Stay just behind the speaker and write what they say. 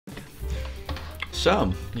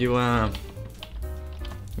So, you gonna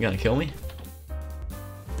kill me?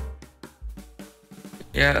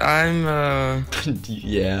 Yeah, I'm,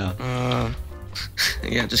 Yeah.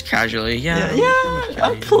 yeah, just casually. Yeah, Yeah,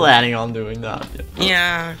 I'm planning on doing that.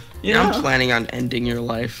 Yeah, You I'm know? planning on ending your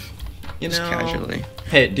life. You Just know. casually.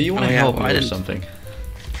 Hey, do you want to Oh, yeah, help well, me I with didn't- something?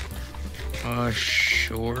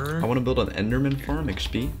 Sure. I want to build an Enderman farm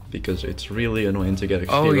XP because it's really annoying to get XP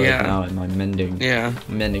Oh, right yeah. now, and I'm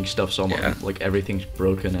mending stuff so much. Yeah. Like everything's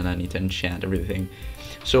broken, and I need to enchant everything.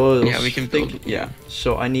 So Yeah, we can build. Yeah.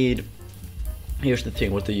 So I need. Here's the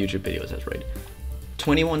thing with the YouTube video says, right?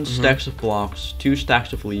 21 Mm-hmm. stacks of blocks, 2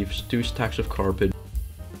 stacks of leaves, 2 stacks of carpet.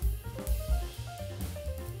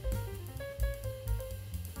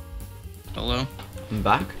 Hello. I'm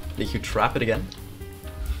back. Did you trap it again?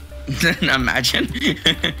 Imagine.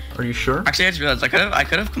 Are you sure? Actually, I just realized I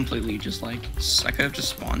could have completely just like I could have just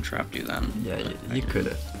spawn trapped you then. Yeah, you could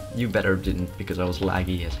have. You better didn't because I was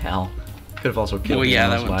laggy as hell. Could have also killed Well, me yeah,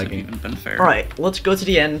 when I that was wouldn't have lagging. even been fair. Alright, let's go to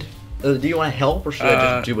the end. Do you want to help or should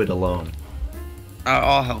I just do it alone?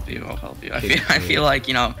 I'll help you. I'll help you. Okay, I feel like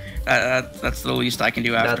that's the least I can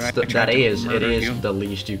do after I tried to it murder is you. the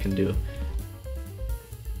least you can do.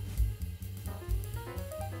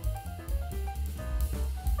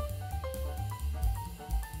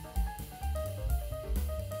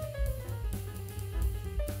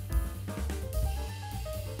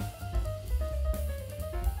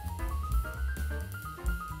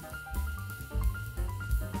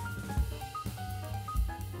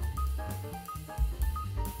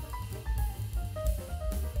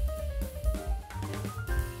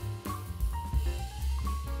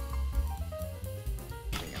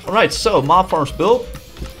 Alright, so mob farms built.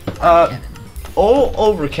 All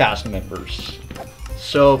Overcast members.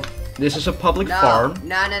 So this is a public farm.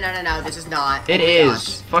 No, this is not. It Only is.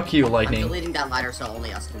 us. Fuck you, I'm Lightning. deleting that ladder so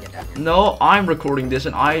only us can get down here. No, I'm recording this,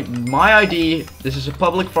 and my ID. This is a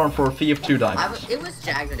public farm for a fee of 2 diamonds. It was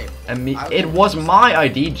Jag that did. And me, it was my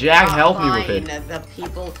ID. Jag helped me with it. Fine, the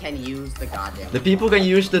people can use the goddamn. The people can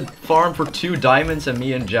use the farm for 2 diamonds, and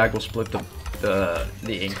me and Jag will split the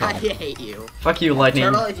income. I hate you. Fuck you, Lightning.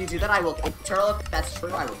 Turtle, if you do that, I will. Turtle, if that's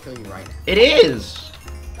true, I will kill you right now. It is.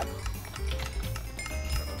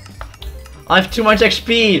 I have too much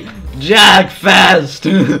XP. Jag, fast.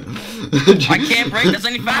 I can't break this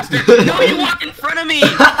any faster. No, you walked in front of me.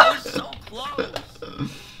 I was so close.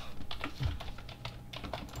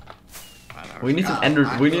 We need some ender.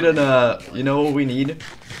 We need an You know what we need?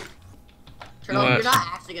 Turtle, What? you're not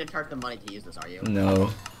actually gonna charge the money to use this, are you? No.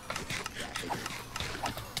 Yeah, I figured.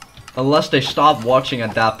 Unless they stop watching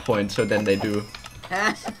at that point, so then they do.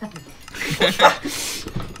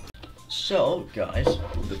 So, guys,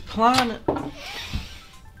 the plan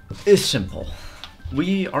is simple.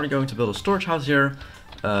 We are going to build a storage house here,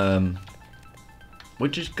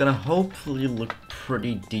 which is gonna hopefully look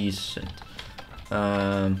pretty decent.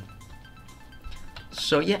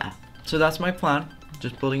 So yeah, so that's my plan.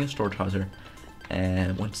 Just building a storage house here,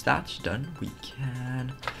 and once that's done,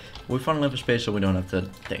 we finally have a space so we don't have to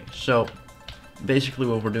think. So basically,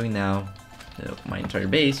 what we're doing now, my entire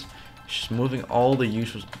base. Just moving all the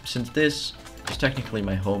useless, since this is technically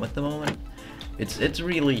my home at the moment. It's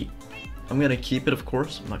really, I'm gonna keep it, of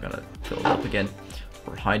course. I'm not gonna fill it up again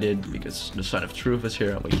or hide it because the sign of truth is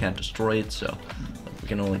here and we can't destroy it. So we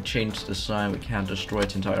can only change the sign. We can't destroy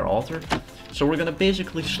its entire altar. So we're gonna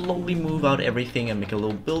basically slowly move out everything and make a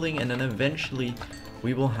little building, and then eventually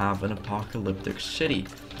we will have an apocalyptic city,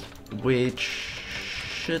 which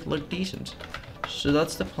should look decent. So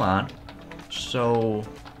that's the plan. So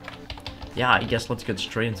yeah, I guess let's get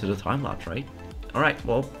straight into the time lapse, right? Alright,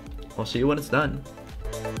 well, I'll see you when it's done.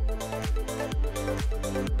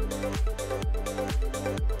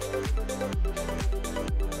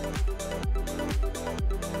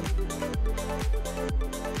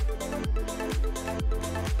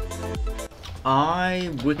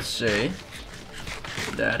 I would say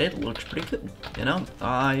that it looks pretty good, you know?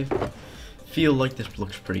 I feel like this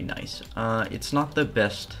looks pretty nice. It's not the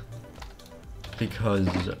best because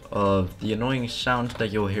of the annoying sounds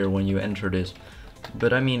that you'll hear when you enter this,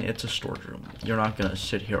 but I mean, it's a storage room. You're not gonna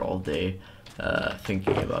sit here all day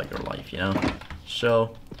thinking about your life, you know?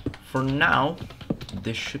 So for now,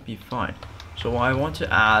 this should be fine. So I want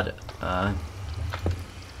to add a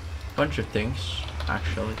bunch of things,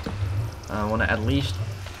 actually. I want to at least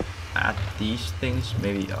add these things.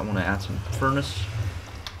 Maybe I want to add some furnace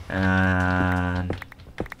and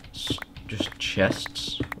just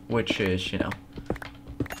chests, which is, you know,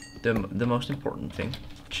 the most important thing.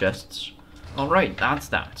 Chests. Alright, that's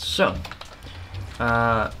that. So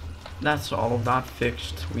that's all of that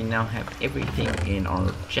fixed. We now have everything in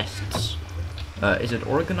our chests. Is it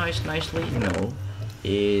organized nicely? No.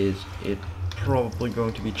 Is it probably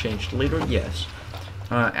going to be changed later? Yes.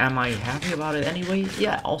 Am I happy about it anyway?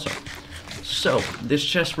 Yeah, also. So, this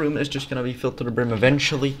chest room is just gonna be filled to the brim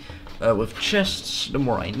eventually with chests. The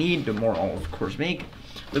more I need, the more I'll of course make.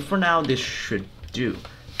 But for now, this should do.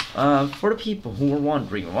 For the people who were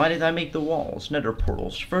wondering, why did I make the walls, nether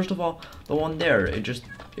portals? First of all, the one there, it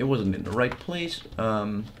wasn't in the right place.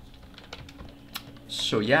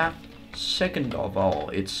 So yeah. Second of all,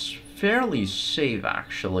 it's fairly safe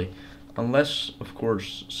actually. Unless, of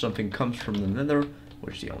course, something comes from the nether,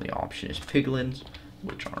 which the only option is piglins,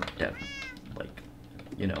 which aren't that, like,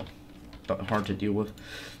 you know, hard to deal with.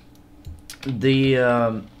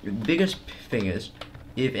 The biggest thing is,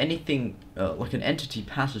 if anything, like an entity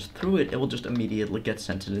passes through it, it will just immediately get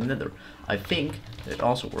sent to the nether. I think it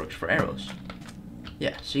also works for arrows.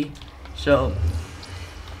 Yeah, see? So,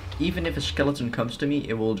 even if a skeleton comes to me,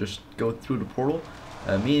 it will just go through the portal,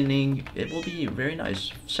 meaning it will be very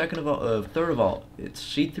nice. Second of all, third of all, it's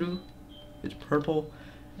see-through, it's purple,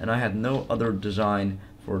 and I had no other design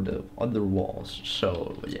for the other walls.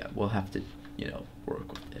 So, yeah, we'll have to, you know,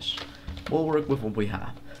 work with this. We'll work with what we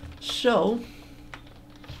have. So,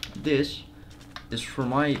 this is for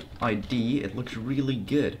my ID. It looks really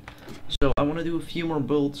good. So I want to do a few more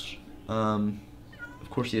builds. Of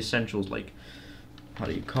course, the essentials, like, how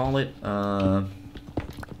do you call it?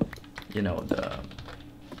 You know,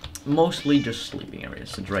 mostly just sleeping areas.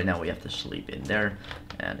 Since right now we have to sleep in there,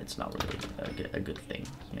 and it's not really a good thing.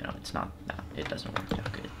 You know, it's not that. It doesn't work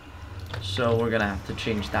that good. So we're gonna have to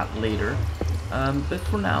change that later. But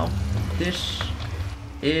for now, this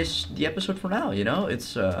is the episode for now, you know?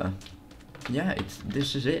 It's, yeah,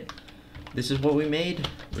 this is it. This is what we made.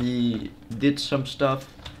 We did some stuff.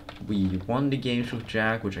 We won the games with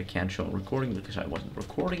Jack, which I can't show on recording because I wasn't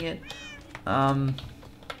recording it. I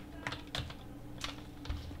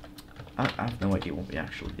have no idea what we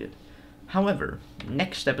actually did. However,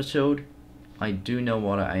 next episode, I do know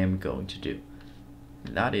what I am going to do.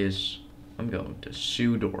 That is, I'm going to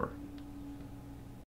Sudor.